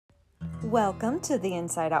Welcome to the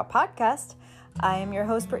Inside Out podcast. I am your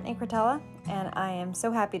host, Brittany Cretella, and I am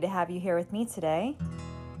so happy to have you here with me today.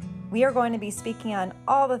 We are going to be speaking on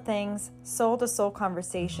all the things soul-to-soul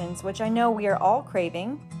conversations, which I know we are all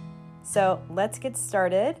craving. So let's get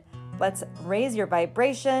started. Let's raise your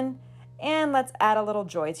vibration, and let's add a little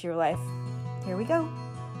joy to your life. Here we go.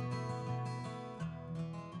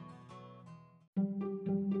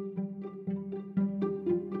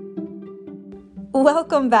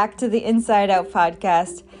 Welcome back to the Inside Out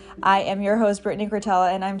podcast. I am your host, Brittany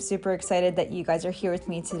Cretella, and I'm super excited that you guys are here with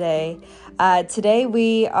me today. Today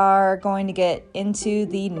we are going to get into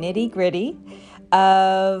the nitty-gritty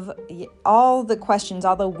of all the questions,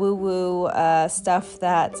 all the woo-woo stuff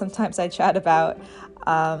that sometimes I chat about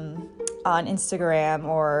on Instagram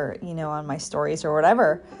or, on my stories or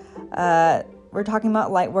whatever. We're talking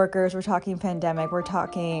about light workers, we're talking pandemic, we're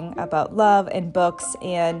talking about love and books,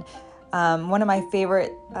 and one of my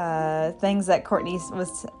favorite things that Courtney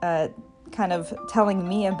was kind of telling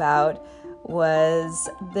me about was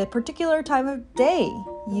the particular time of day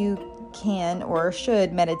you can or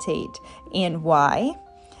should meditate and why.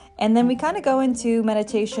 And then we kind of go into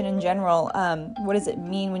meditation in general. What does it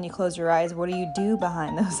mean when you close your eyes? What do you do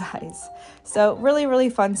behind those eyes? So really, really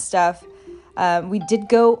fun stuff. We did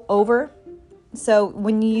go over. So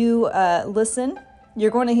when you listen,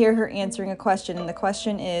 you're going to hear her answering a question, and the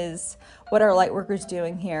question is, what are lightworkers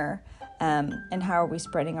doing here, and how are we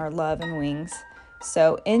spreading our love and wings?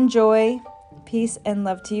 So enjoy, peace, and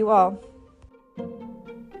love to you all.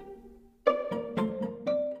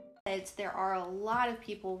 There are a lot of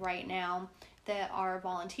people right now that are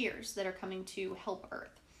volunteers that are coming to help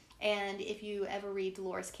Earth. And if you ever read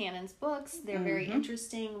Dolores Cannon's books, they're very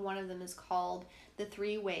interesting. One of them is called The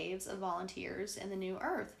 3 Waves of Volunteers in the New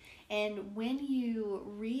Earth. And when you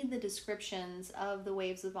read the descriptions of the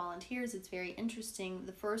waves of volunteers, it's very interesting.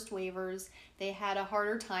 The first wavers, they had a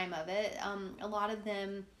harder time of it. A lot of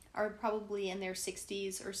them are probably in their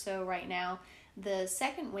 60s or so right now. The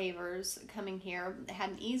second wavers coming here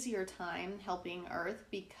had an easier time helping Earth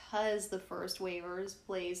because the first wavers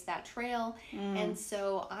blazed that trail. And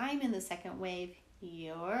so I'm in the second wave.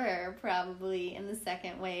 You're probably in the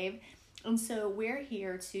second wave. And so we're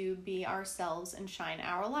here to be ourselves and shine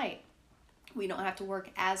our light. We don't have to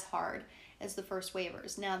work as hard as the first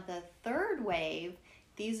wavers. Now, the third wave,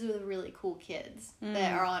 these are the really cool kids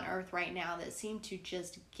that are on Earth right now that seem to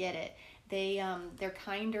just get it. They're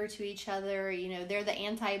kinder to each other. They're the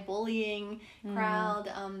anti-bullying crowd.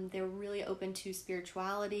 They're really open to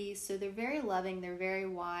spirituality. So they're very loving. They're very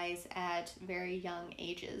wise at very young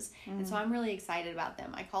ages. And so I'm really excited about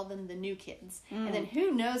them. I call them the new kids. And then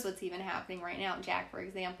who knows what's even happening right now. Jack, for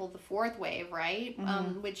example, the fourth wave, right?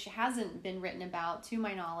 Which hasn't been written about to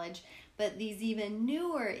my knowledge. But these even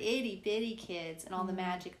newer itty-bitty kids and all the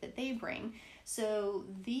magic that they bring. So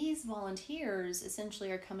these volunteers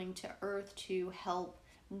essentially are coming to Earth to help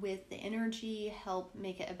with the energy, help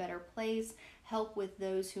make it a better place, help with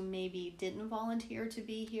those who maybe didn't volunteer to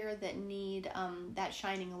be here that need that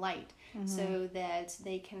shining light so that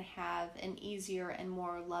they can have an easier and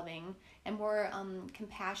more loving and more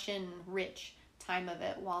compassion-rich time of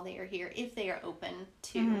it while they are here, if they are open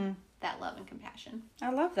to that love and compassion.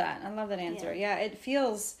 I love that. I love that answer. Yeah, it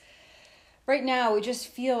feels, right now, it just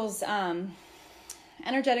feels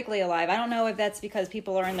energetically alive. I don't know if that's because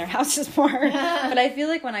people are in their houses more, but I feel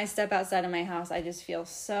like when I step outside of my house, I just feel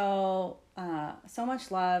so much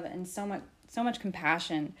love and so much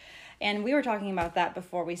compassion. And we were talking about that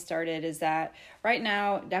before we started, is that right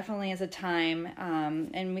now definitely is a time,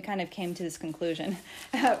 and we kind of came to this conclusion,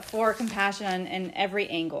 for compassion in every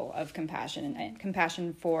angle of compassion, and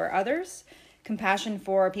compassion for others, compassion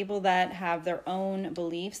for people that have their own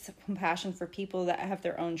beliefs, compassion for people that have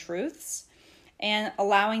their own truths, and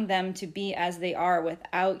allowing them to be as they are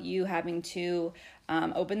without you having to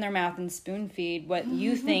open their mouth and spoon feed what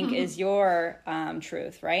you think is your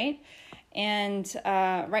truth, right? And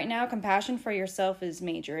right now, compassion for yourself is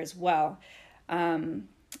major as well.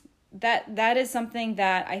 That is something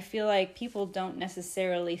that I feel like people don't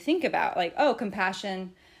necessarily think about. Like, oh,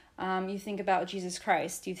 compassion, you think about Jesus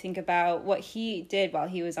Christ. You think about what he did while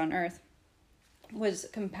he was on earth, was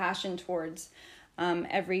compassion towards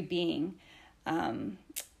every being.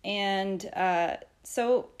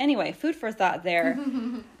 So anyway, food for thought there.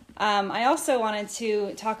 I also wanted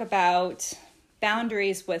to talk about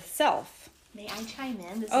boundaries with self. May I chime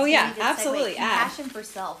in? This Oh, is yeah, a good absolutely. segue. Compassion for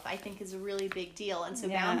self, I think, is a really big deal. And so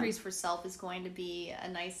boundaries for self is going to be a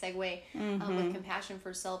nice segue with compassion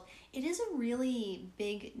for self. It is a really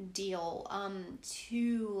big deal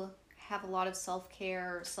to have a lot of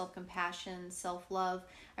self-care, self-compassion, self-love.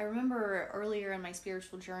 I remember earlier in my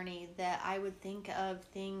spiritual journey that I would think of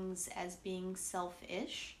things as being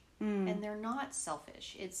selfish, and they're not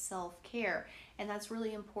selfish. It's self-care. And that's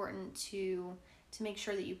really important to make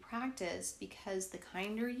sure that you practice, because the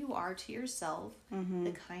kinder you are to yourself,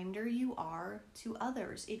 the kinder you are to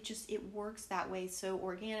others. It works that way so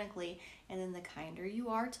organically. And then the kinder you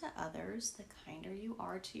are to others, the kinder you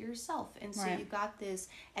are to yourself. And so you've got this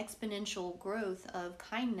exponential growth of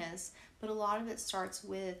kindness, but a lot of it starts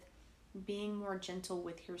with being more gentle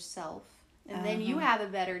with yourself. And then you have a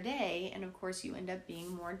better day. And of course, you end up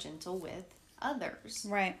being more gentle with others.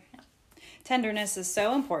 Right. Yeah. Tenderness is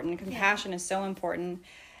so important. Compassion is so important.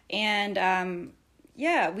 And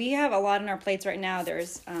we have a lot on our plates right now.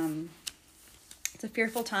 There's it's a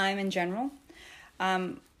fearful time in general.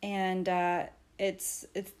 And it's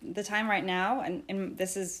the time right now, and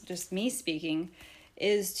this is just me speaking,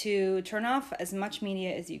 is to turn off as much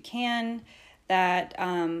media as you can that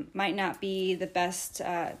might not be the best,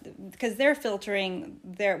 because they're filtering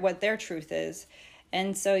what their truth is.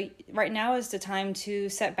 And so right now is the time to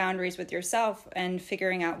set boundaries with yourself and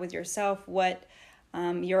figuring out with yourself what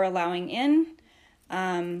you're allowing in,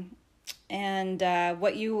 and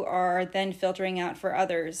what you are then filtering out for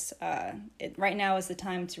others. Right now is the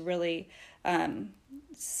time to really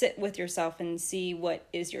sit with yourself and see what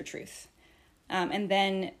is your truth. And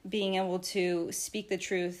then being able to speak the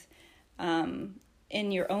truth in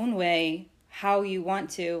your own way, how you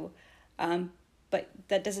want to, but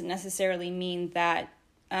that doesn't necessarily mean that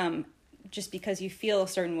just because you feel a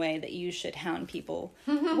certain way that you should hound people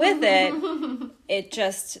with it. It's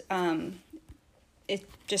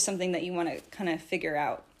just something that you want to kind of figure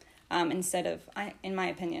out, instead of, in my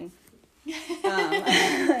opinion,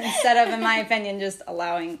 just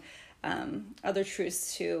allowing other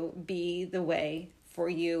truths to be the way for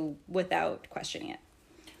you without questioning it.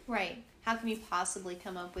 Right. How can you possibly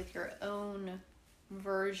come up with your own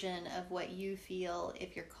version of what you feel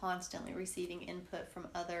if you're constantly receiving input from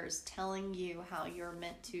others telling you how you're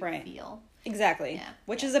meant to feel? Exactly. Yeah.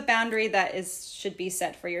 Which is a boundary that should be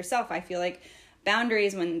set for yourself. I feel like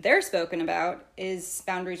boundaries, when they're spoken about, is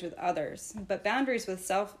boundaries with others, but boundaries with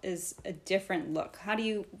self is a different look. How do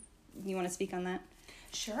you want to speak on that?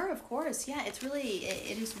 Sure, of course. Yeah, it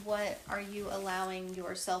is what are you allowing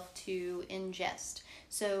yourself to ingest?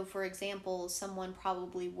 So, for example, someone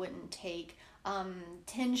probably wouldn't take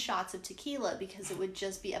 10 shots of tequila because it would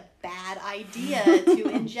just be a bad idea to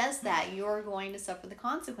ingest that. You're going to suffer the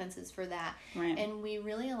consequences for that. Right. And we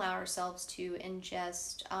really allow ourselves to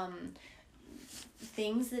ingest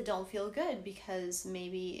things that don't feel good because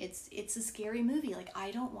maybe it's a scary movie. Like,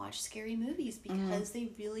 I don't watch scary movies because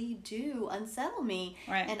they really do unsettle me.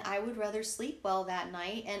 Right. And I would rather sleep well that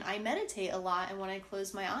night. And I meditate a lot. And when I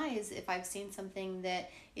close my eyes, if I've seen something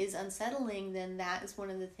that is unsettling, then that is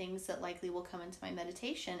one of the things that likely will come into my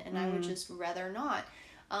meditation. And I would just rather not.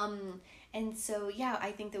 And so, yeah,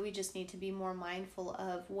 I think that we just need to be more mindful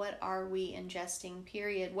of what are we ingesting,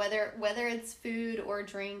 period. Whether it's food or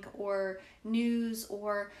drink or news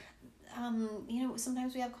or,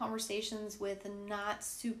 sometimes we have conversations with not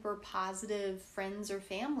super positive friends or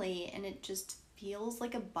family, and it just feels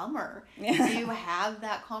like a bummer to have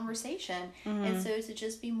that conversation. And so to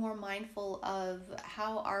just be more mindful of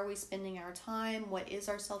how are we spending our time, what is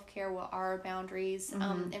our self-care, what are our boundaries,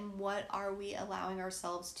 and what are we allowing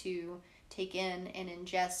ourselves to take in and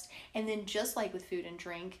ingest. And then just like with food and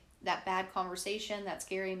drink, that bad conversation, that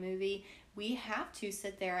scary movie, we have to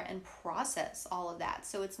sit there and process all of that.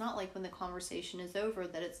 So it's not like when the conversation is over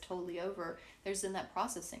that it's totally over. There's in that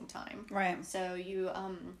processing time. Right. So you're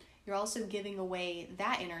also giving away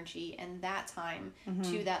that energy and that time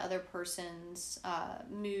to that other person's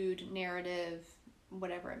mood, narrative,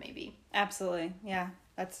 whatever it may be. Absolutely. Yeah.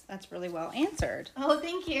 That's really well answered. Oh,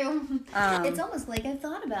 thank you. It's almost like I've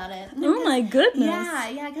thought about it. Oh my goodness.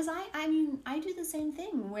 Yeah, because I do the same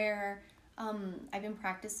thing where I've been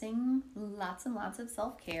practicing lots and lots of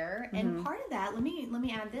self-care, and part of that, let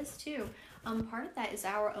me add this too. Part of that is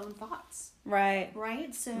our own thoughts. Right.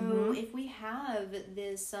 Right? So if we have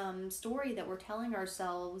this story that we're telling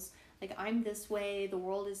ourselves, like, I'm this way, the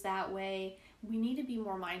world is that way, we need to be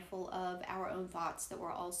more mindful of our own thoughts that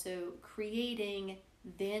we're also creating,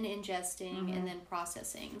 then ingesting, and then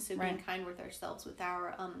processing. So being kind with ourselves with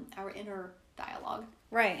our inner dialogue.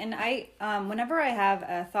 Right. And I, whenever I have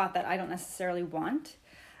a thought that I don't necessarily want,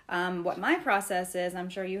 what my process is, I'm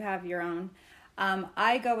sure you have your own,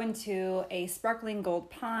 I go into a sparkling gold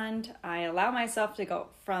pond. I allow myself to go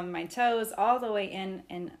from my toes all the way in,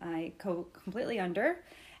 and I go completely under.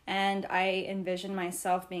 And I envision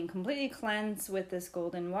myself being completely cleansed with this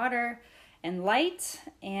golden water and light,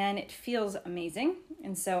 and it feels amazing.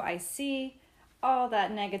 And so I see all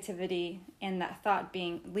that negativity and that thought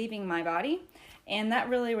leaving my body, and that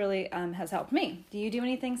really, really has helped me. Do you do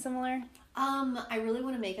anything similar? I really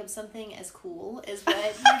want to make up something as cool as what you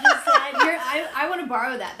just said. I want to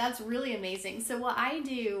borrow that. That's really amazing. So what I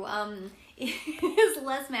do is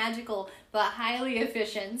less magical but highly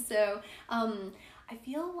efficient. So I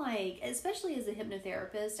feel like, especially as a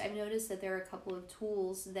hypnotherapist, I've noticed that there are a couple of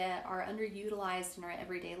tools that are underutilized in our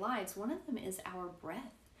everyday lives. One of them is our breath.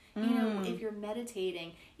 You know, if you're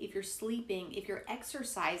meditating, if you're sleeping, if you're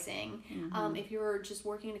exercising, if you're just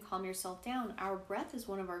working to calm yourself down, our breath is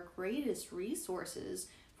one of our greatest resources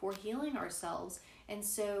for healing ourselves. And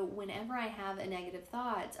so whenever I have a negative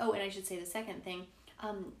thought, and I should say the second thing,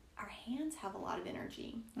 our hands have a lot of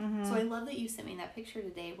energy. So I love that you sent me that picture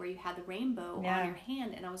today where you had the rainbow on your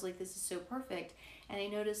hand, and I was like, this is so perfect. And I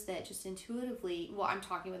noticed that just intuitively, well, I'm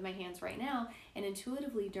talking with my hands right now, and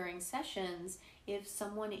intuitively during sessions, if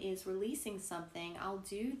someone is releasing something, I'll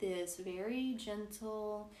do this very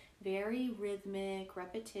gentle, very rhythmic,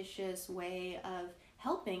 repetitious way of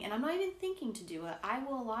helping. And I'm not even thinking to do it. I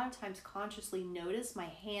will a lot of times consciously notice my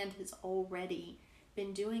hand has already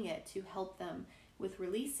been doing it to help them with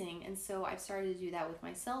releasing. And so I've started to do that with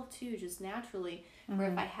myself too, just naturally,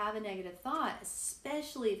 where if I have a negative thought,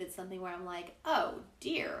 especially if it's something where I'm like, oh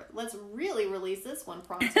dear, let's really release this one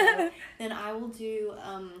pronto, then I will do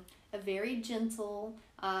a very gentle,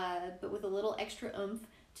 but with a little extra oomph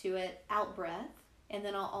to it, out breath. And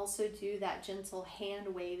then I'll also do that gentle hand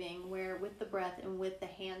waving where with the breath and with the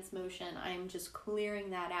hands motion, I'm just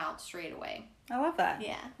clearing that out straight away. I love that.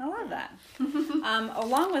 Yeah. I love that.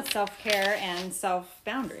 Along with self-care and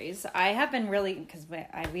self-boundaries, I have been really, because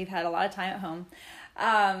we've had a lot of time at home,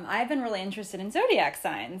 I've been really interested in zodiac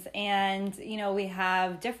signs. And, you know, we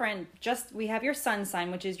have we have your sun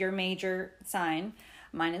sign, which is your major sign.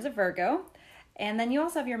 Mine is a Virgo. And then you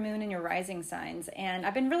also have your moon and your rising signs. And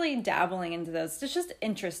I've been really dabbling into those. It's just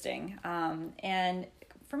interesting. And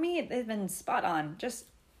for me, they've been spot on,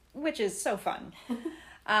 which is so fun.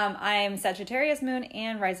 I'm Sagittarius moon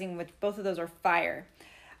and rising, which both of those are fire.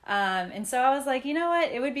 And so I was like, you know what?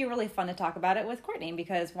 It would be really fun to talk about it with Courtney,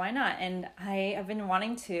 because why not? And I have been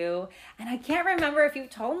wanting to, and I can't remember if you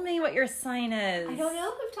told me what your sign is. I don't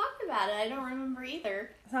know if we've talked about it. I don't remember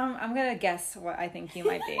either. So I'm going to guess what I think you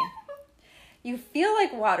might be. You feel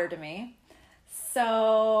like water to me.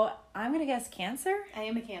 So I'm going to guess Cancer. I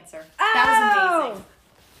am a Cancer. Oh!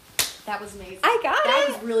 That was amazing. I got it. That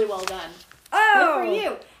was really well done. Oh! Good for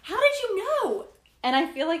you. How did you know? And I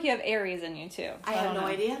feel like you have Aries in you too. I have no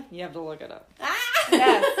idea. You have to look it up. Ah!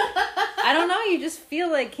 Yes. I don't know. You just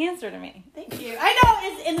feel like Cancer to me. Thank you. I know.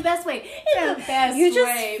 It's in the best way. In the best way. You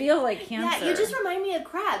just feel like Cancer. Yeah, you just remind me of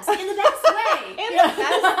crabs. In the best way. In the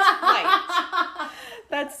best way.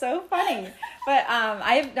 That's so funny. But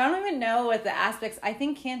I don't even know what the aspects. I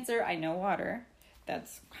think Cancer, I know water.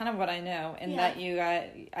 That's kind of what I know. And that you got,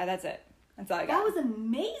 that's it. That's all I got. That was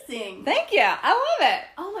amazing. Thank you. I love it.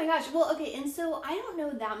 Oh my gosh. Well, okay. And so I don't know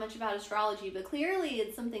that much about astrology, but clearly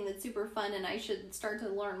it's something that's super fun and I should start to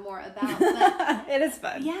learn more about. But it is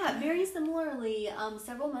fun. Yeah. Very similarly,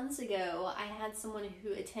 several months ago, I had someone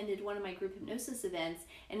who attended one of my group hypnosis events.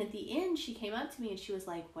 And at the end, she came up to me and she was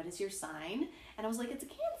like, what is your sign? And I was like, it's a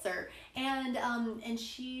Cancer. And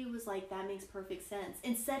she was like, that makes perfect sense.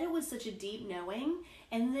 And said it was such a deep knowing.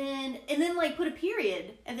 And then like put a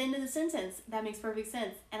period at the end of the sentence. That makes perfect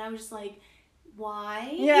sense. And I was just like,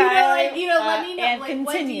 why? Yeah. Let me know. And like, continue.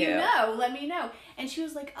 What do you know? Let me know. And she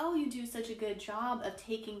was like, oh, you do such a good job of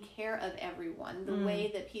taking care of everyone. The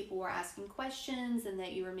way that people were asking questions and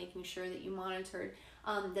that you were making sure that you monitored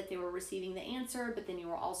that they were receiving the answer, but then you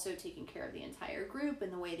were also taking care of the entire group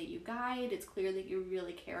and the way that you guide. It's clear that you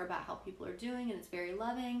really care about how people are doing and it's very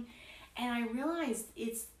loving. And I realized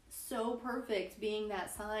it's so perfect being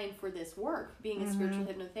that sign for this work, being a spiritual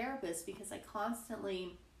hypnotherapist, because I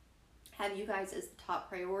constantly have you guys as the top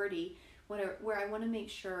priority where I want to make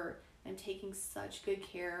sure I'm taking such good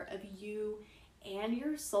care of you and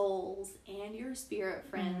your souls and your spirit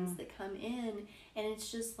friends that come in. And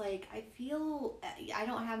it's just like, I feel, I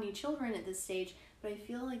don't have any children at this stage, but I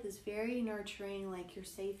feel like this very nurturing, like you're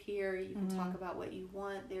safe here, you can talk about what you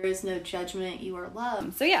want, there is no judgment, you are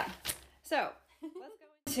loved. So yeah, so let's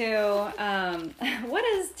go into what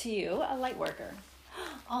is to you a light worker?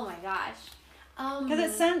 Oh my gosh.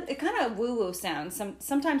 Because it kind of woo-woo sounds.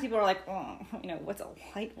 Sometimes people are like, oh, what's a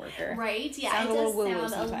light worker? Right? Yeah, sounds it does woo-woo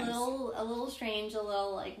sound sometimes. a little strange. A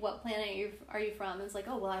little like, what planet are you from? It's like,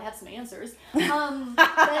 oh well, I have some answers. But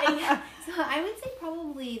so I would say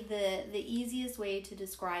probably the easiest way to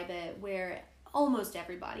describe it, where almost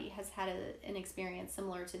everybody has had an experience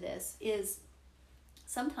similar to this, is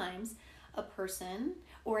sometimes a person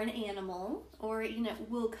or an animal or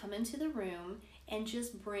will come into the room and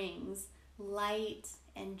just brings light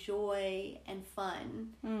and joy and fun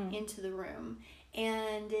into the room.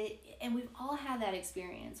 And we've all had that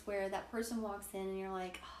experience where that person walks in and you're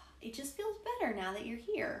like, oh, it just feels better now that you're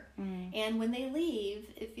here. And when they leave,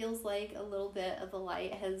 it feels like a little bit of the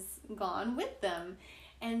light has gone with them.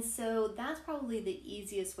 And so that's probably the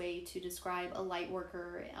easiest way to describe a light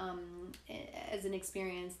worker as an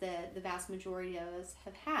experience that the vast majority of us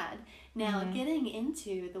have had. Now, getting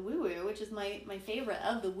into the woo-woo, which is my favorite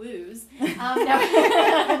of the woos,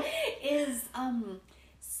 is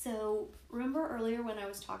so remember earlier when I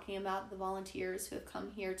was talking about the volunteers who have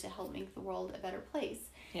come here to help make the world a better place?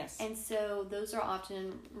 Yes. And so those are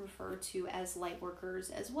often referred to as light workers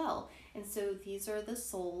as well. And so these are the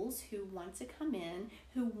souls who want to come in,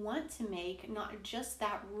 who want to make not just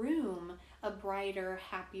that room a brighter,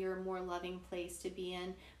 happier, more loving place to be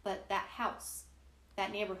in, but that house,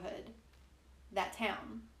 that neighborhood, that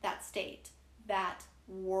town, that state, that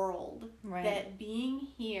world. Right. That being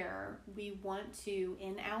here, we want to,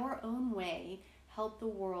 in our own way, help the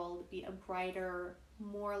world be a brighter,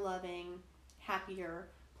 more loving, happier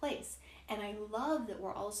place. And I love that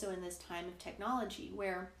we're also in this time of technology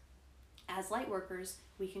where, as light workers,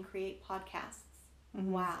 we can create podcasts.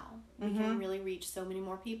 Wow. We can really reach so many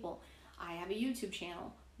more people. I have a YouTube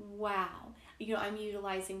channel. Wow. I'm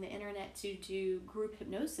utilizing the internet to do group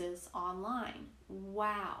hypnosis online.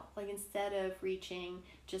 Wow. Like, instead of reaching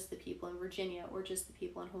just the people in Virginia or just the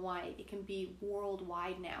people in Hawaii, it can be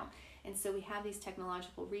worldwide now. And so we have these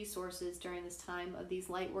technological resources during this time of these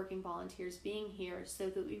light working volunteers being here so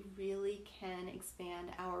that we really can expand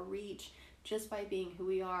our reach just by being who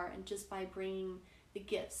we are and just by bringing the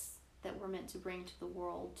gifts that we're meant to bring to the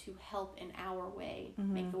world to help in our way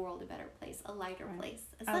make the world a better place, a lighter place,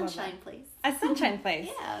 a sunshine place. A sunshine place.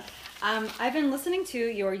 Yeah. I've been listening to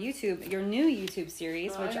your new YouTube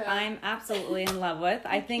series, which I'm absolutely in love with.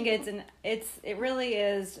 I think it really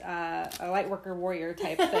is a light worker warrior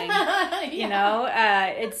type thing.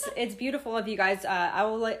 It's beautiful of you guys. I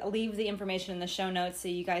will leave the information in the show notes so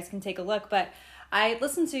you guys can take a look. But I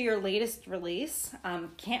listened to your latest release.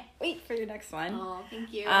 Can't wait for your next one. Oh,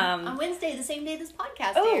 thank you. On Wednesday, the same day this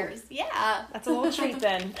podcast airs. Yeah. That's a little treat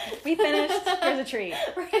then. We finished. Here's a treat.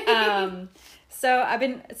 Right.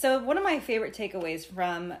 So one of my favorite takeaways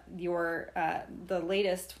from your the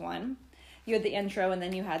latest one, you had the intro and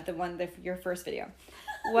then you had your first video,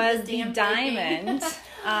 was the diamond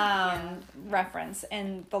reference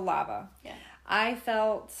and the lava. Yeah. I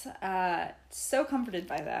felt so comforted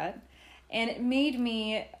by that. And it made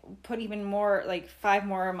me put even more, 5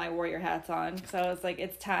 more of my warrior hats on. So I was like,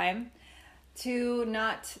 it's time to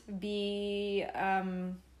not be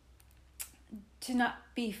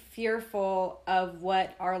fearful of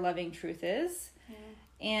what our loving truth is. Yeah.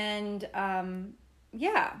 And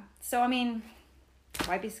so I mean,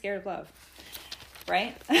 why be scared of love?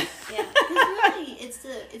 Right? Yeah, because really, it's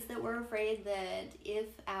that we're afraid that if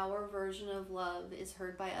our version of love is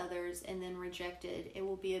heard by others and then rejected, it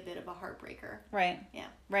will be a bit of a heartbreaker. Right. Yeah.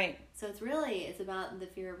 Right. So it's about the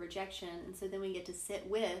fear of rejection, and so then we get to sit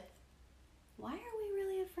with, why are we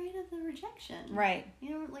really afraid of the rejection? Right.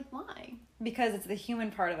 Why? Because it's the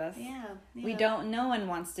human part of us. Yeah. No one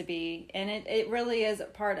wants to be, and it really is a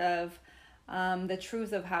part of the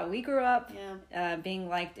truth of how we grew up. Yeah. Being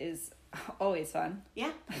liked is always fun.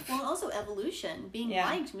 Yeah. Well, also evolution. Being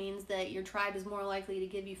liked means that your tribe is more likely to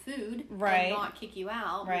give you food and not kick you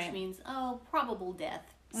out, which means probable death.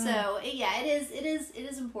 So it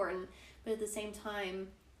is important, but at the same time,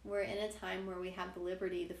 we're in a time where we have the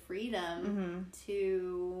liberty, the freedom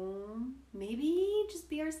to maybe just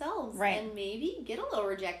be ourselves, and maybe get a little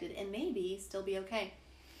rejected, and maybe still be okay.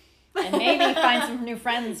 And maybe find some new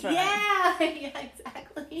friends from it. Yeah,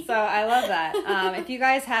 exactly. So I love that. If you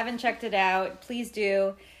guys haven't checked it out, please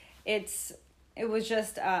do. It was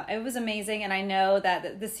amazing, and I know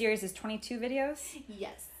that the series is 22 videos.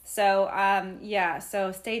 Yes. So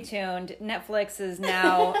so stay tuned. Netflix is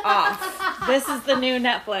now off. This is the new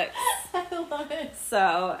Netflix. I love it.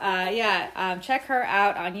 So check her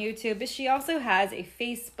out on YouTube. But she also has a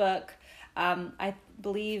Facebook. I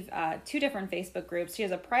believe 2 different Facebook groups. She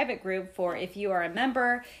has a private group for if you are a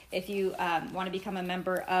member, if you want to become a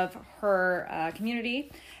member of her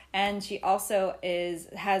community. And she also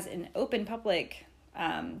has an open public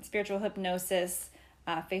spiritual hypnosis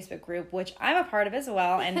Facebook group, which I'm a part of as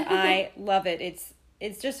well, and I love it.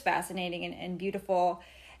 It's just fascinating and beautiful,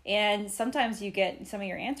 and sometimes you get some of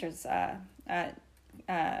your answers,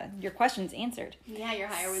 your questions answered. Yeah, your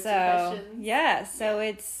higher wisdom questions. Yeah, so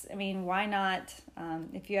it's, I mean, why not?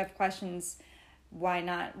 If you have questions, why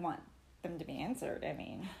not want them to be answered? I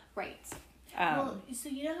mean, right. Well, so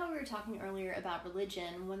you know how we were talking earlier about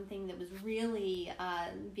religion? One thing that was really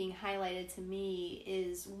being highlighted to me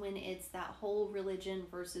is when it's that whole religion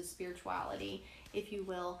versus spirituality, if you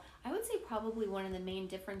will. I would say probably one of the main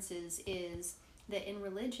differences is that in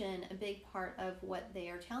religion, a big part of what they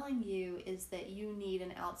are telling you is that you need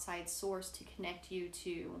an outside source to connect you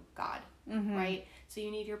to God, right? So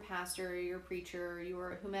you need your pastor, your preacher,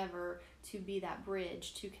 your whomever to be that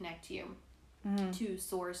bridge to connect you. To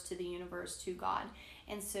source, to the universe, to God.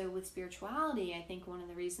 And so with spirituality, I think one of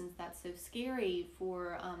the reasons that's so scary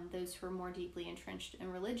for those who are more deeply entrenched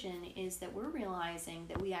in religion is that we're realizing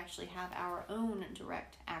that we actually have our own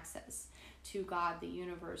direct access to God, the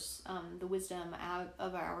universe, the wisdom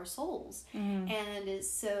of our souls. And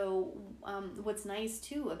so what's nice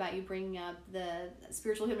too about you bringing up the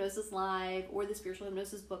Spiritual Hypnosis Live or the Spiritual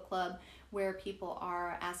Hypnosis Book Club, where people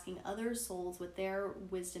are asking other souls what their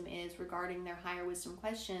wisdom is regarding their higher wisdom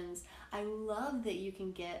questions. I love that you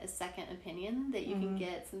can get a second opinion, that you can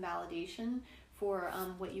get some validation for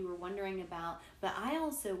what you were wondering about. But I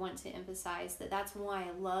also want to emphasize that that's why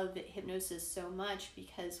I love hypnosis so much,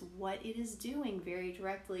 because what it is doing very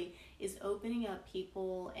directly is opening up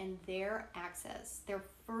people and their access, their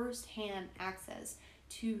firsthand access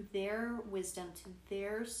to their wisdom, to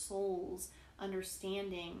their soul's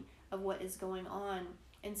understanding of what is going on.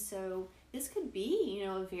 And so this could be,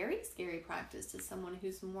 a very scary practice to someone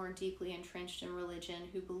who's more deeply entrenched in religion,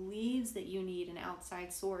 who believes that you need an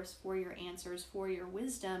outside source for your answers, for your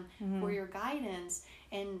wisdom, for your guidance.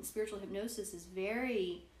 And spiritual hypnosis is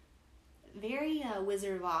very, very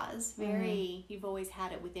Wizard of Oz. Very, you've always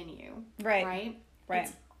had it within you. Right.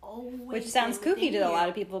 It's which sounds kooky to a lot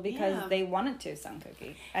of people because they want it to sound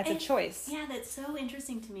kooky. That's a choice. Yeah, that's so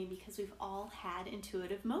interesting to me because we've all had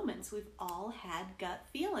intuitive moments. We've all had gut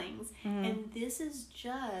feelings. And this is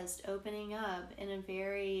just opening up in a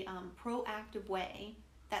very proactive way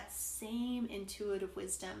that same intuitive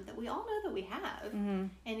wisdom that we all know that we have. And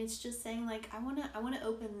it's just saying, like, I want to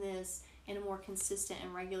open this in a more consistent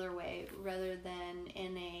and regular way rather than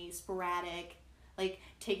in a sporadic, like,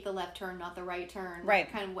 take the left turn, not the right turn,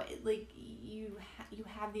 kind of way. Like, you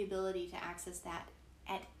have the ability to access that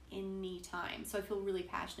at any time. So I feel really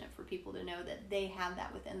passionate for people to know that they have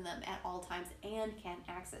that within them at all times and can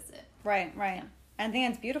access it. Right. Yeah. I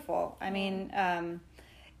think it's beautiful. I mean,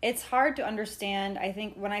 it's hard to understand. I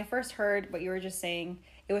think when I first heard what you were just saying,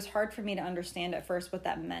 it was hard for me to understand at first what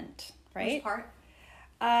that meant, right? Which part?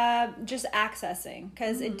 Just accessing,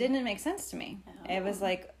 because it didn't make sense to me. It was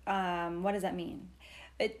like, what does that mean?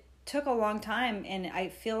 It took a long time, and I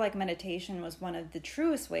feel like meditation was one of the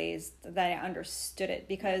truest ways that I understood it,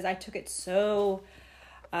 because I took it so,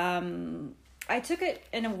 I took it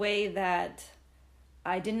in a way that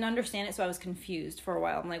I didn't understand it, so I was confused for a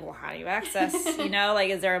while. I'm like, well, how do you access,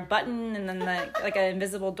 like, is there a button and then like an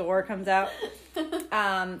invisible door comes out?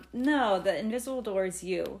 No, the invisible door is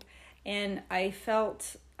you. And I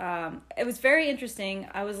felt, it was very interesting.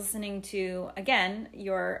 I was listening to, again,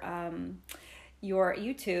 your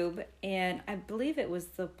YouTube, and I believe it was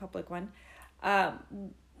the public one,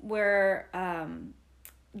 where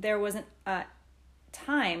there was a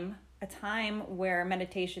time where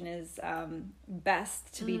meditation is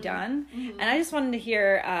best to be done. And I just wanted to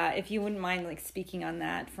hear if you wouldn't mind, like, speaking on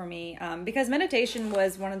that for me, because meditation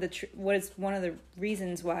was one of the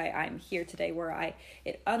reasons why I'm here today, where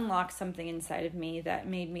it unlocked something inside of me that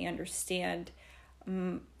made me understand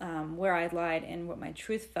where I lied and what my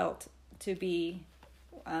truth felt to be.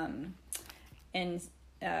 And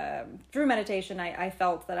through meditation, I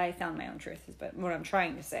felt that I found my own truth, is what I'm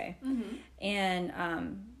trying to say.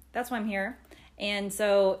 And that's why I'm here. And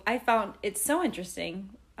so I found it so interesting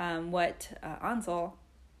what Ansel,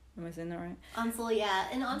 am I saying that right? Ansel, yeah.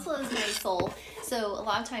 And Ansel is my soul. So a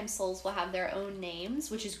lot of times souls will have their own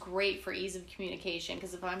names, which is great for ease of communication.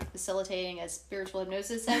 Because if I'm facilitating a spiritual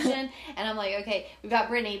hypnosis session and I'm like, okay, we've got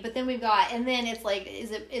Brittany, but then and then it's like,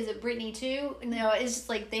 is it Brittany too? No, it's just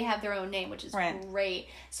like they have their own name, which is great.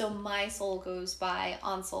 So my soul goes by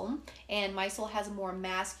Ansel, and my soul has a more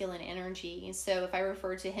masculine energy. So if I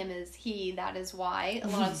refer to him as he, that is why. A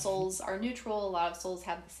lot of souls are neutral. A lot of souls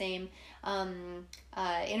have the same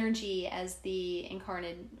energy as the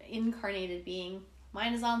incarnated being.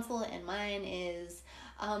 Mine is Ansel, and mine is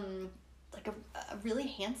like a really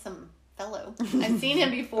handsome fellow. I've seen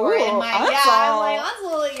him before. Ooh, I'm like,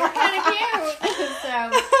 Ansel, you're kind of cute.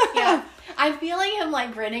 So, yeah. I'm feeling him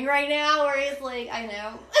like grinning right now, where he's like, I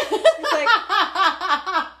know. He's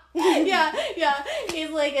like, yeah. He's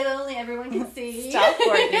like, and only everyone can see. Stop,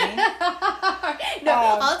 Courtney.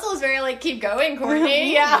 No, Ansel is very like, keep going,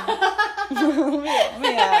 Courtney. Yeah.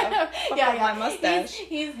 My mustache.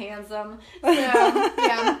 He's handsome. So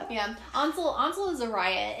yeah. Ansel is a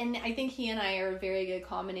riot, and I think he and I are a very good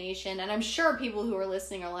combination. And I'm sure people who are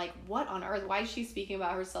listening are like, what on earth? Why is she speaking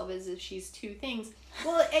about herself as if she's two things?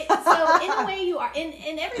 Well, so in a way you are,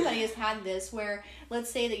 and everybody has had this where, let's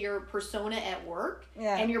say that your persona at work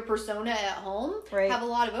and your persona at home have a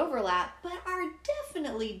lot of overlap, but are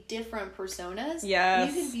definitely different personas. Yes.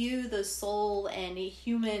 You can view the soul and a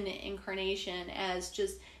human incarnation as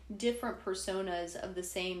just different personas of the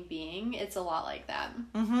same being. It's a lot like that.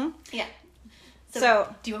 Mm-hmm. Yeah.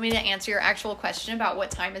 So, do you want me to answer your actual question about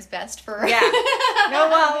what time is best for? Yeah. No,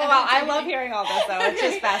 well, I love hearing all this, though. It's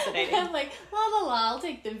just fascinating. I'm like, I'll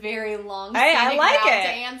take the very long I like route it. to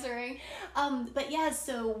answering. But yeah,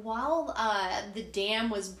 so while the dam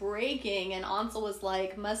was breaking and Ansel was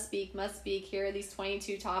like, must speak, here are these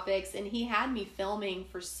 22 topics, and he had me filming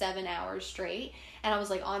for 7 hours straight. And I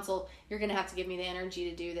was like, Ansel, you're going to have to give me the energy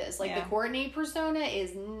to do this. Like, the Courtney persona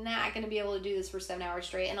is not going to be able to do this for 7 hours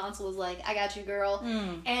straight. And Ansel was like, I got you, girl.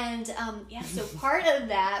 And, so part of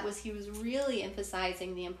that was he was really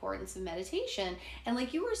emphasizing the importance of meditation. And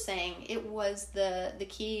like you were saying, it was the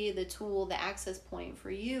key, the tool, the access point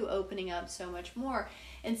for you opening up so much more.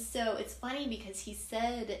 And so it's funny because he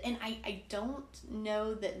said, and I don't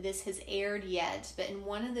know that this has aired yet, but in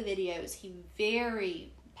one of the videos, he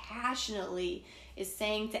very passionately is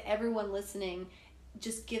saying to everyone listening,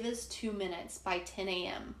 just give us 2 minutes by 10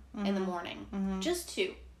 a.m. in the morning. Just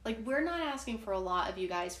 2. Like, we're not asking for a lot of you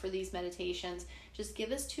guys for these meditations. Just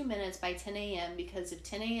give us 2 minutes by 10 a.m. because if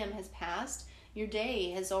 10 a.m. has passed, your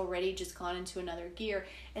day has already just gone into another gear.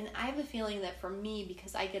 And I have a feeling that for me,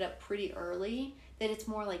 because I get up pretty early, that it's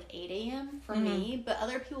more like 8 a.m. for me. But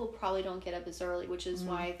other people probably don't get up as early, which is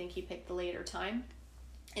why I think he picked the later time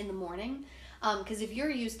in the morning. Because if you're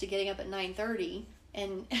used to getting up at 9:30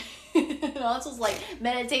 and Ansel's like,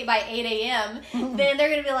 meditate by 8 a.m., then they're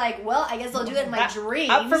going to be like, well, I guess I'll do it in my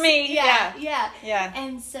dreams. Up for me. Yeah. Yeah.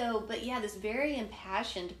 And so, but yeah, this very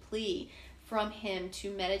impassioned plea from him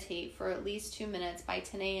to meditate for at least 2 minutes by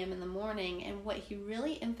 10 a.m. in the morning. And what he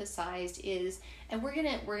really emphasized is, and we're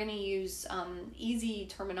gonna use easy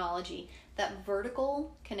terminology, that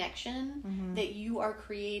vertical connection that you are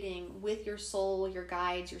creating with your soul, your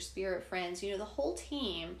guides, your spirit friends, the whole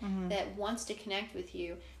team that wants to connect with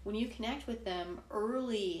you. When you connect with them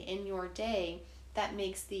early in your day, that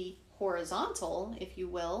makes the horizontal, if you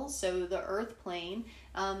will, so the earth plane,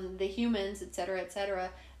 the humans, etc.,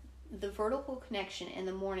 the vertical connection in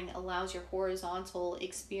the morning allows your horizontal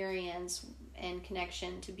experience and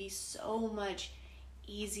connection to be so much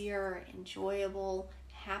easier, enjoyable,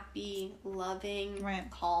 happy, loving,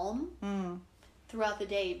 calm throughout the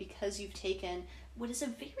day, because you've taken what is a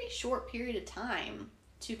very short period of time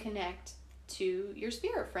to connect to your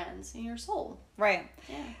spirit friends and your soul. Right.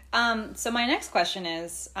 Yeah. So my next question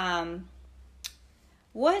is,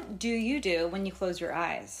 what do you do when you close your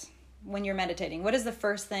eyes? When you're meditating, what is the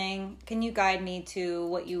first thing? Can you guide me to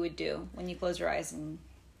what you would do when you close your eyes and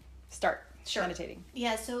start meditating?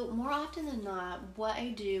 Yeah, so more often than not, what I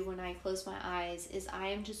do when I close my eyes is I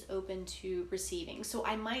am just open to receiving. So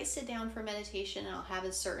I might sit down for meditation and I'll have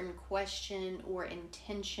a certain question or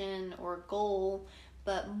intention or goal,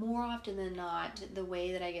 but more often than not, the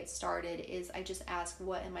way that I get started is I just ask,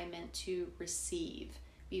 what am I meant to receive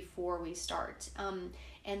before we start?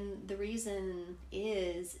 And the reason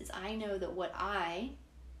is I know that what I,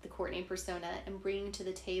 the Courtney persona, am bringing to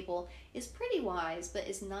the table is pretty wise, but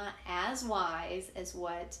is not as wise as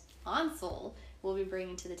what Ansel will be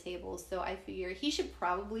bringing to the table. So I figure he should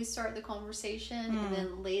probably start the conversation and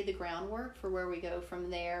then lay the groundwork for where we go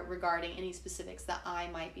from there regarding any specifics that I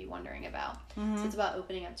might be wondering about. So it's about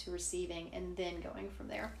opening up to receiving and then going from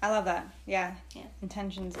there. I love that. Yeah.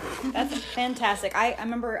 Intentions. That's fantastic. I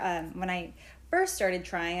remember when I first started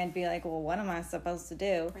trying, I'd be like, well, what am I supposed to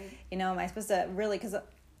do? Right. Am I supposed to really, because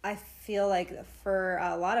I feel like for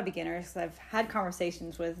a lot of beginners, 'cause I've had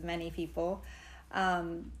conversations with many people,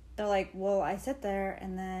 the they're like, well, I sit there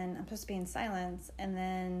and then I'm supposed to be in silence, and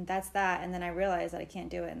then that's that, and then I realize that I can't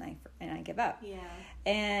do it, and I give up. Yeah.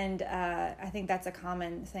 And I think that's a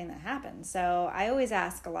common thing that happens. So I always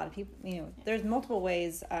ask a lot of people, there's multiple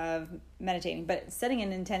ways of meditating, but setting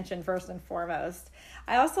an intention first and foremost.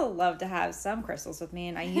 I also love to have some crystals with me,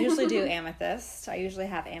 and I usually do amethyst. I usually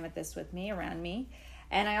have amethyst with me, around me.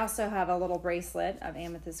 And I also have a little bracelet of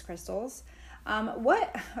amethyst crystals.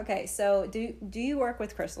 Okay, so do you work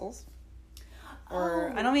with crystals?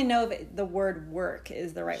 Or I don't even know if the word work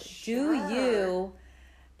is the right word. Sure. Do you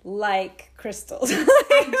like crystals?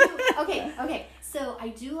 I do. Okay. So I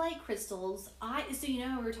do like crystals.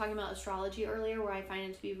 We were talking about astrology earlier, where I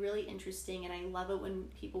find it to be really interesting, and I love it when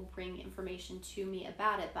people bring information to me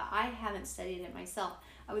about it, but I haven't studied it myself.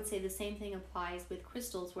 I would say the same thing applies with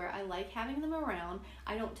crystals, where I like having them around.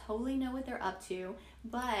 I don't totally know what they're up to,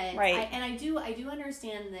 but I do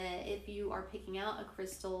understand that if you are picking out a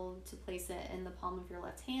crystal to place it in the palm of your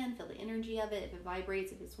left hand, feel the energy of it. If it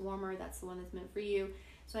vibrates, if it's warmer, that's the one that's meant for you.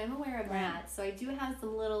 So I'm aware of that. So I do have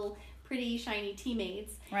some little pretty shiny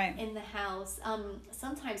teammates in the house.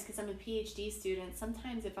 Sometimes, because I'm a PhD student,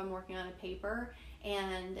 sometimes if I'm working on a paper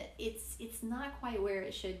and it's not quite where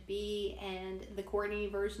it should be, and the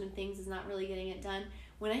coordinating version of things is not really getting it done,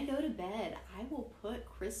 when I go to bed, I will put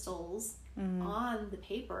crystals on the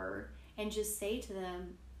paper and just say to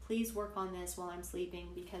them, please work on this while I'm sleeping,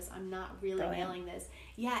 because I'm not really nailing this.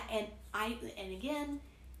 Yeah, and again,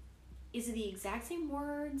 is it the exact same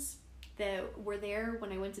words that were there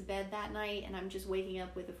when I went to bed that night, and I'm just waking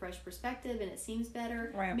up with a fresh perspective and it seems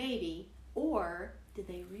better? Right. Maybe. Or did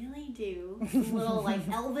they really do some little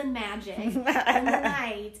elven magic in the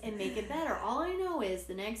night and make it better? All I know is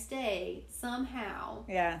the next day, somehow,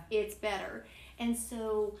 it's better. And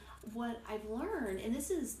so what I've learned, and this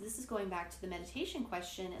is going back to the meditation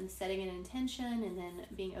question and setting an intention and then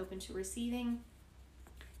being open to receiving,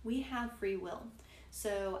 we have free will.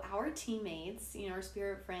 So our teammates, our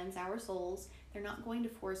spirit friends, our souls, they're not going to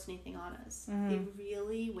force anything on us. They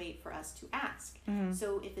really wait for us to ask.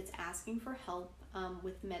 So if it's asking for help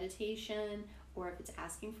with meditation, or if it's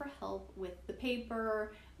asking for help with the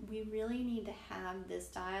paper, we really need to have this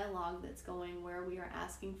dialogue that's going where we are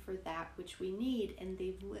asking for that which we need, and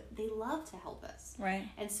they love to help us. Right.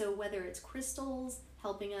 And so whether it's crystals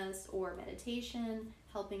helping us or meditation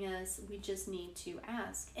helping us, we just need to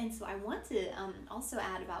ask. And so I want to also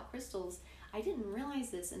add about crystals. I didn't realize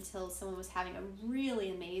this until someone was having a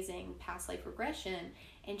really amazing past life regression,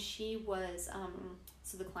 and she was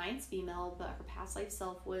so the client's female, but her past life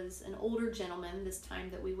self was an older gentleman this time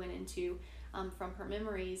that we went into from her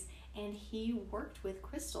memories, and he worked with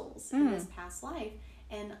crystals in his past life.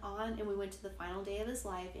 And we went to the final day of his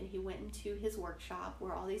life, and he went into his workshop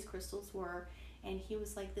where all these crystals were, and he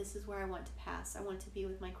was like, this is where I want to pass. I want to be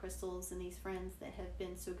with my crystals and these friends that have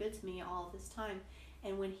been so good to me all this time.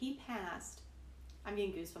 And when he passed, I'm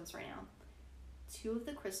getting goosebumps right now, 2 of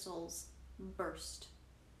the crystals burst,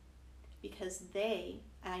 because and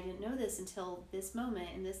I didn't know this until this moment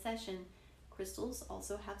in this session, crystals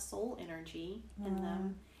also have soul energy in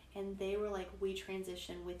them. And they were like, we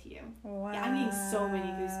transition with you. Wow. Yeah, I'm getting so many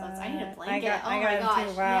goosebumps. I need a blanket. Oh my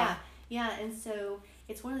gosh. Too. Wow. Yeah. And so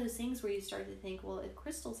it's one of those things where you start to think, well, if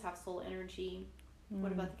crystals have soul energy,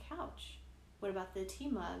 what about the couch? What about the tea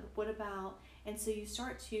mug? And so you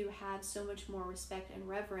start to have so much more respect and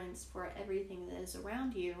reverence for everything that is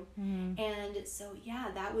around you. And so,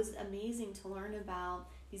 that was amazing to learn about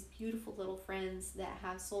these beautiful little friends that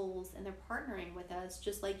have souls, and they're partnering with us,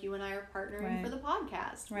 just like you and I are partnering for the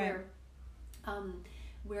podcast, where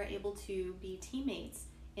we're able to be teammates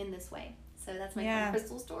in this way. So that's my fun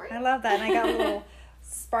crystal story. I love that. And I got a little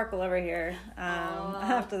sparkle over here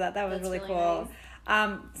after that. That was really cool.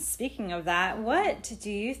 Nice. Speaking of that, what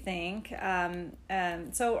do you think?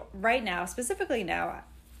 So right now, specifically now,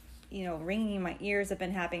 ringing in my ears have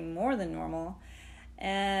been happening more than normal.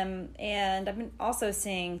 And I've been also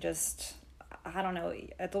seeing just, I don't know,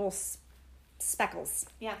 little speckles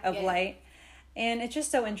of light. And it's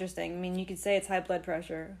just so interesting. I mean, you could say it's high blood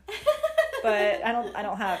pressure, but I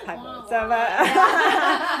don't have high blood. So,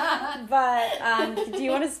 but do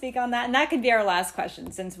you want to speak on that? And that could be our last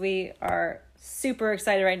question, since we are super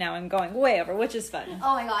excited right now and going way over, which is fun.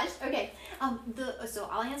 Oh my gosh. Okay. So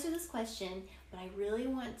I'll answer this question, but I really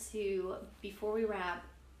want to, before we wrap,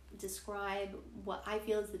 describe what I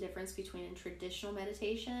feel is the difference between a traditional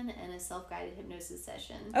meditation and a self-guided hypnosis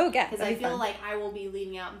session. Oh, yeah. Because I feel like I will be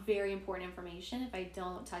leaving out very important information if I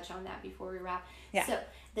don't touch on that before we wrap. Yeah. So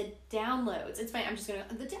the downloads. It's fine. I'm just going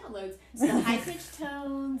to, the downloads. So the high-pitched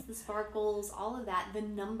tones, the sparkles, all of that. The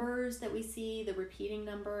numbers that we see, the repeating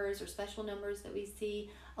numbers or special numbers that we see,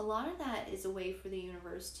 a lot of that is a way for the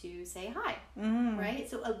universe to say hi, right?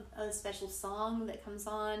 So a special song that comes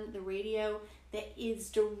on the radio that is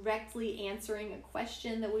directly answering a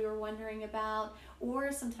question that we were wondering about.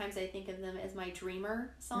 Or sometimes I think of them as my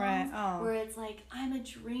dreamer songs, right. Oh. Where it's like, I'm a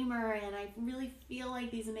dreamer and I really feel like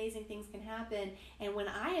these amazing things can happen. And when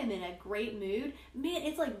I am in a great mood, man,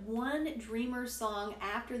 it's like one dreamer song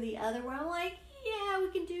after the other where I'm like, yeah, we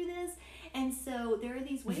can do this. And so there are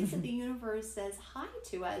these ways that the universe says hi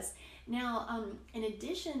to us. Now, in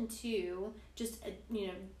addition to just,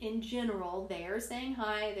 in general, they're saying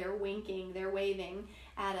hi, they're winking, they're waving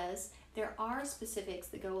at us, there are specifics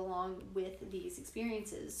that go along with these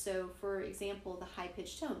experiences. So, for example, the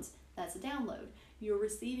high-pitched tones, that's a download. You're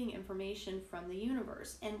receiving information from the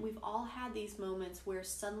universe. And we've all had these moments where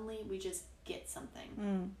suddenly we just get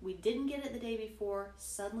something. We didn't get it the day before.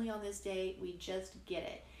 Suddenly on this day, we just get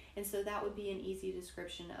it. And so that would be an easy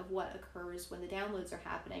description of what occurs when the downloads are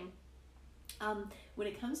happening. When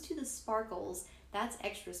it comes to the sparkles, that's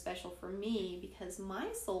extra special for me because my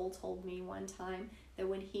soul told me one time that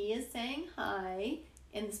when he is saying hi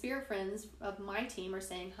and the spirit friends of my team are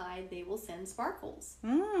saying hi, they will send sparkles.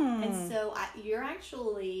 And so you're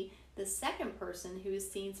actually the second person who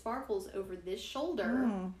has seen sparkles over this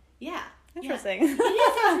shoulder. Yeah. Interesting. Yeah. It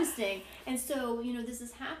is interesting. And so, this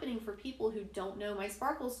is happening for people who don't know my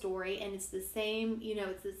sparkle story, and it's the same,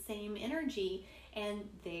 it's the same energy, and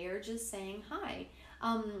they're just saying hi.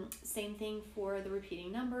 Same thing for the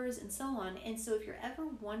repeating numbers and so on. And so if you're ever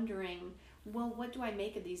wondering, well, what do I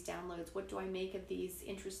make of these downloads? What do I make of these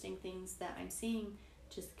interesting things that I'm seeing?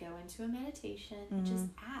 Just go into a meditation and just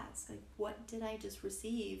ask, like, what did I just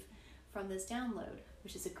receive from this download?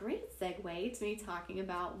 Which is a great segue to me talking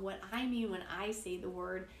about what I mean when I say the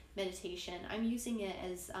word meditation. I'm using it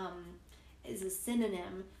as a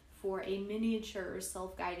synonym for a miniature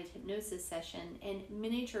self-guided hypnosis session. And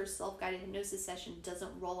miniature self-guided hypnosis session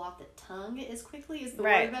doesn't roll off the tongue as quickly as the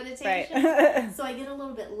word meditation. Right. So I get a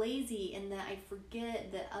little bit lazy in that I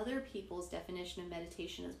forget that other people's definition of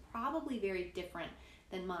meditation is probably very different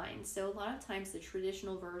than mine. So a lot of times the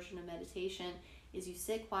traditional version of meditation is you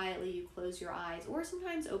sit quietly, you close your eyes, or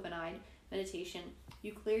sometimes open-eyed meditation.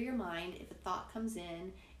 You clear your mind. If a thought comes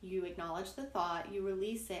in, you acknowledge the thought, you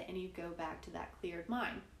release it, and you go back to that cleared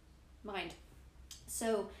mind.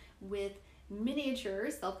 So with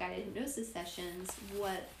miniature self-guided hypnosis sessions,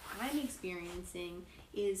 what I'm experiencing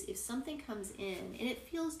is if something comes in, and it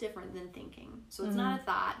feels different than thinking. So it's not a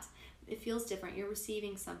thought. It feels different. You're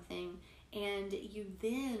receiving something. And you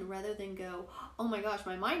then, rather than go, oh my gosh,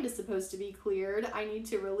 my mind is supposed to be cleared, I need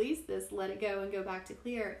to release this, let it go and go back to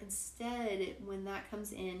clear. Instead, when that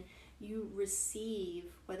comes in, you receive,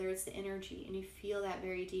 whether it's the energy, and you feel that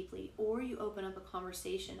very deeply, or you open up a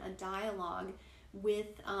conversation, a dialogue with,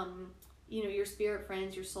 your spirit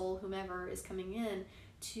friends, your soul, whomever is coming in,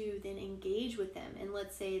 to then engage with them. And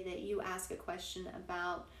let's say that you ask a question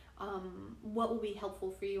about what will be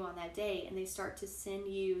helpful for you on that day, and they start to send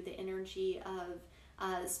you the energy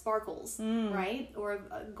of sparkles, right? Or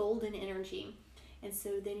a golden energy. And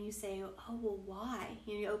so then you say, oh, well, why?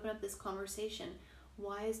 You open up this conversation.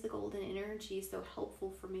 Why is the golden energy so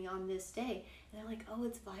helpful for me on this day? And they're like, oh,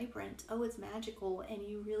 it's vibrant. Oh, it's magical. And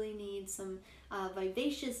you really need some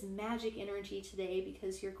vivacious magic energy today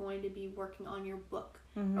because you're going to be working on your book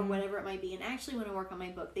or whatever it might be. And actually, when I work on my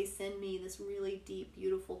book, they send me this really deep,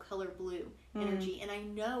 beautiful color blue energy. And I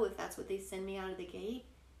know if that's what they send me out of the gate,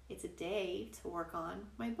 it's a day to work on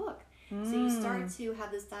my book. So you start to have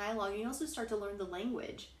this dialogue. And you also start to learn the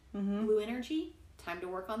language. Blue energy, time to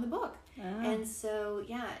work on the book. And so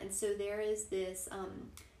there is this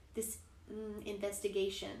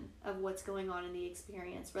investigation of what's going on in the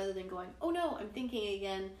experience, rather than going, oh no, I'm thinking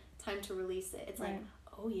again, time to release it. It's like,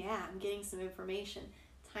 oh yeah, I'm getting some information,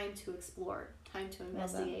 time to explore, time to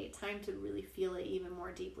investigate, time to really feel it even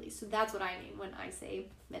more deeply. So that's what I mean when I say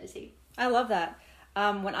meditate. I love that.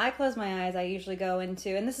 When I close my eyes, I usually go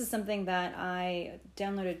into, and this is something that I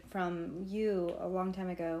downloaded from you a long time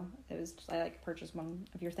ago. It was just, I purchased one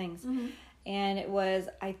of your things, and it was,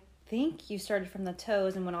 I think you started from the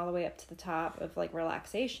toes and went all the way up to the top of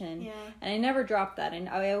relaxation. Yeah. And I never dropped that, and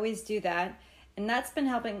I always do that. And that's been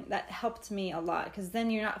helping. That helped me a lot because then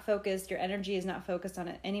you're not focused. Your energy is not focused on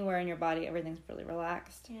it anywhere in your body. Everything's really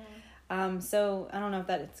relaxed. Yeah. So I don't know if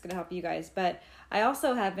that's going to help you guys, but I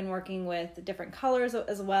also have been working with different colors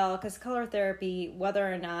as well, because color therapy,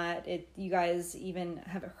 whether or not you guys even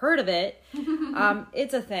have heard of it,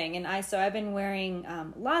 it's a thing. And I've been wearing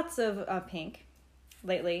lots of pink.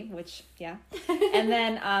 lately, which, yeah. And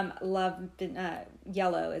then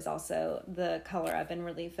yellow is also the color I've been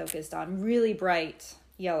really focused on, really bright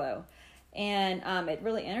yellow. And it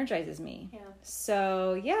really energizes me. Yeah.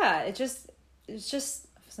 So, yeah, it's just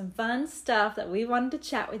some fun stuff that we wanted to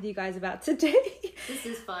chat with you guys about today. This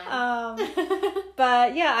is fun.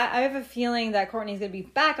 But yeah, I have a feeling that Courtney's going to be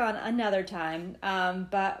back on another time.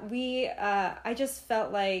 But I just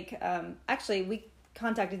felt like, actually, we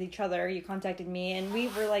contacted each other. You contacted me, and we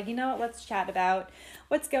were like, you know what, let's chat about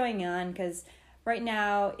what's going on, because right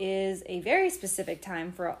now is a very specific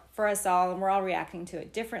time for us all, and we're all reacting to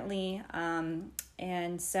it differently.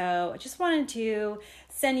 And so I just wanted to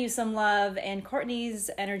send you some love, and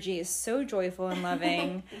Courtney's energy is so joyful and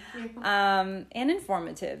loving and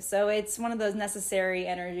informative. So it's one of those necessary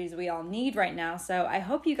energies we all need right now. So I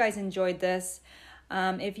hope you guys enjoyed this.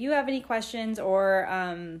 If you have any questions or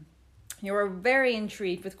you were very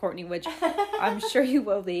intrigued with Courtney, which I'm sure you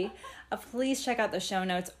will be, please check out the show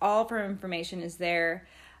notes. All of her information is there.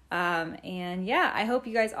 And yeah, I hope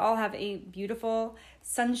you guys all have a beautiful,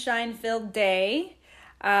 sunshine-filled day.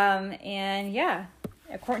 And yeah,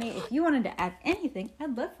 Courtney, if you wanted to add anything,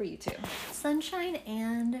 I'd love for you to. Sunshine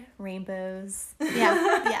and rainbows.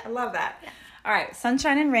 Yeah. I love that. Yeah. All right,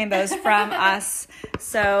 sunshine and rainbows from us.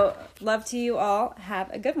 So love to you all.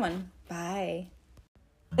 Have a good one. Bye.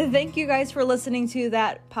 Thank you guys for listening to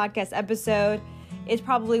that podcast episode. It's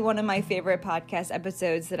probably one of my favorite podcast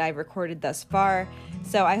episodes that I've recorded thus far,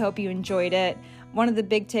 so I hope you enjoyed it. One of the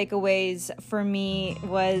big takeaways for me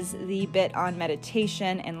was the bit on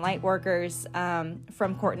meditation and light workers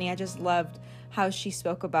from Courtney. I just loved how she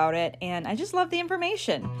spoke about it, and I just love the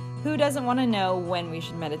information. Who doesn't want to know when we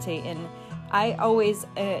should meditate? And I always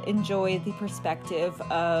enjoy the perspective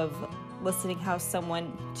of listening how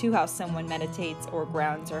someone meditates or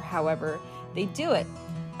grounds or however they do it.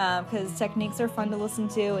 Because techniques are fun to listen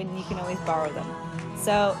to and you can always borrow them.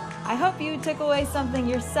 So I hope you took away something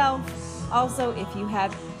yourself. Also, if you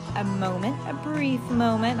have a brief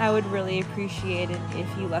moment, I would really appreciate it if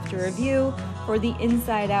you left a review for the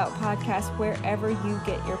Inside Out podcast wherever you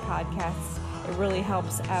get your podcasts. It really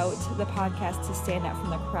helps out the podcast to stand out from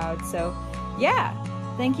the crowd. So yeah,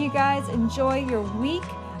 thank you guys. Enjoy your week.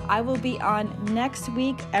 I will be on next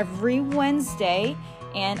week every Wednesday.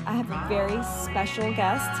 And I have a very special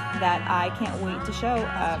guest that I can't wait to show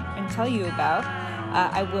and tell you about.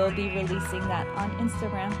 I will be releasing that on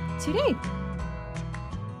Instagram today.